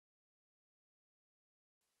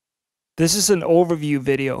This is an overview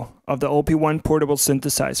video of the OP1 portable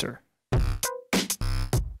synthesizer.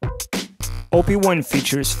 OP1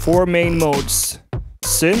 features 4 main modes: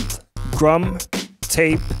 synth, drum,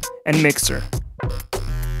 tape, and mixer.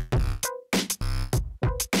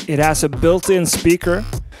 It has a built-in speaker.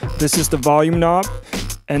 This is the volume knob,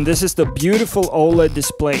 and this is the beautiful OLED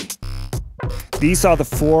display. These are the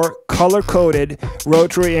 4 color-coded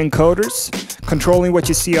rotary encoders controlling what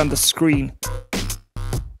you see on the screen.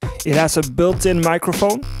 It has a built-in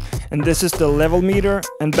microphone, and this is the level meter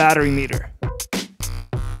and battery meter.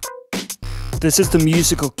 This is the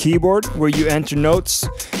musical keyboard where you enter notes,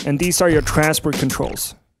 and these are your transport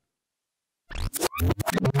controls.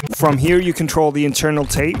 From here you control the internal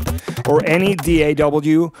tape or any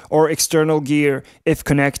DAW or external gear if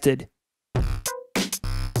connected.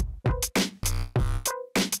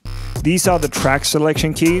 These are the track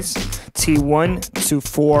selection keys, T1 to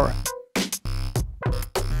 4.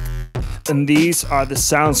 And these are the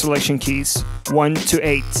sound selection keys, 1 to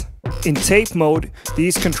 8. In tape mode,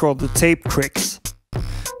 these control the tape tricks.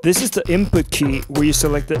 This is the input key where you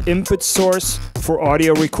select the input source for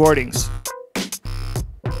audio recordings.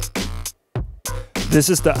 This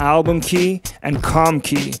is the album key and COM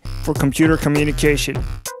key for computer communication.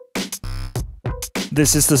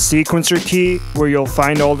 This is the sequencer key where you'll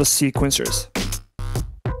find all the sequencers.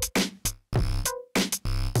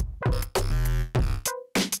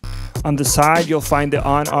 On the side you'll find the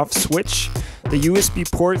on-off switch, the USB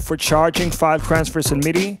port for charging file transfers and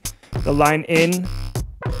MIDI, the line in,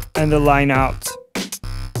 and the line out.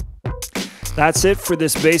 That's it for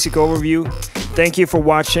this basic overview. Thank you for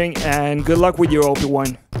watching and good luck with your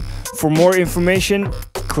OP1. For more information,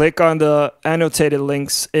 click on the annotated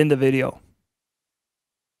links in the video.